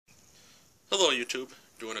Hello YouTube,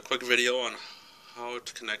 doing a quick video on how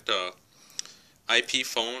to connect a IP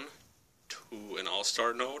phone to an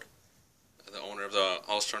Allstar node. The owner of the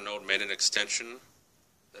Allstar node made an extension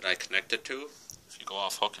that I connected to. If you go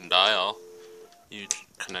off hook and dial, you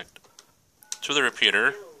connect to the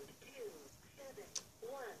repeater.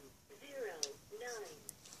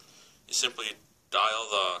 You simply dial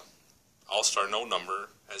the Allstar node number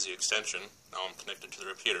as the extension. Now I'm connected to the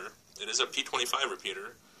repeater. It is a P25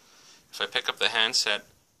 repeater. If I pick up the handset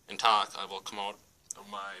and talk, I will come out of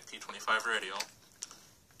my P25 radio.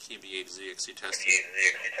 KB8ZXC testing.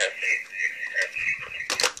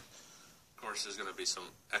 Of course, there's going to be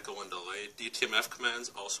some echo and delay. DTMF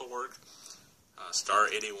commands also work. Star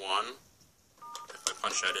 81. If I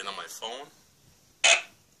punch that in on my phone.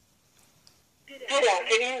 Good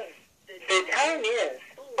afternoon. The time is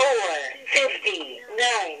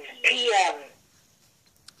 4:59 p.m.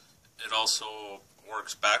 It also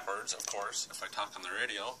works backwards, of course, if I talk on the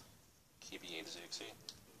radio. KB8ZXC.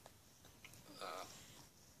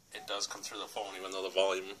 It does come through the phone, even though the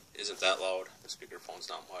volume isn't that loud. The speakerphone's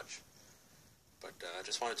not much. But I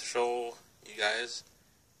just wanted to show you guys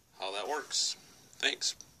how that works.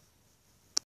 Thanks.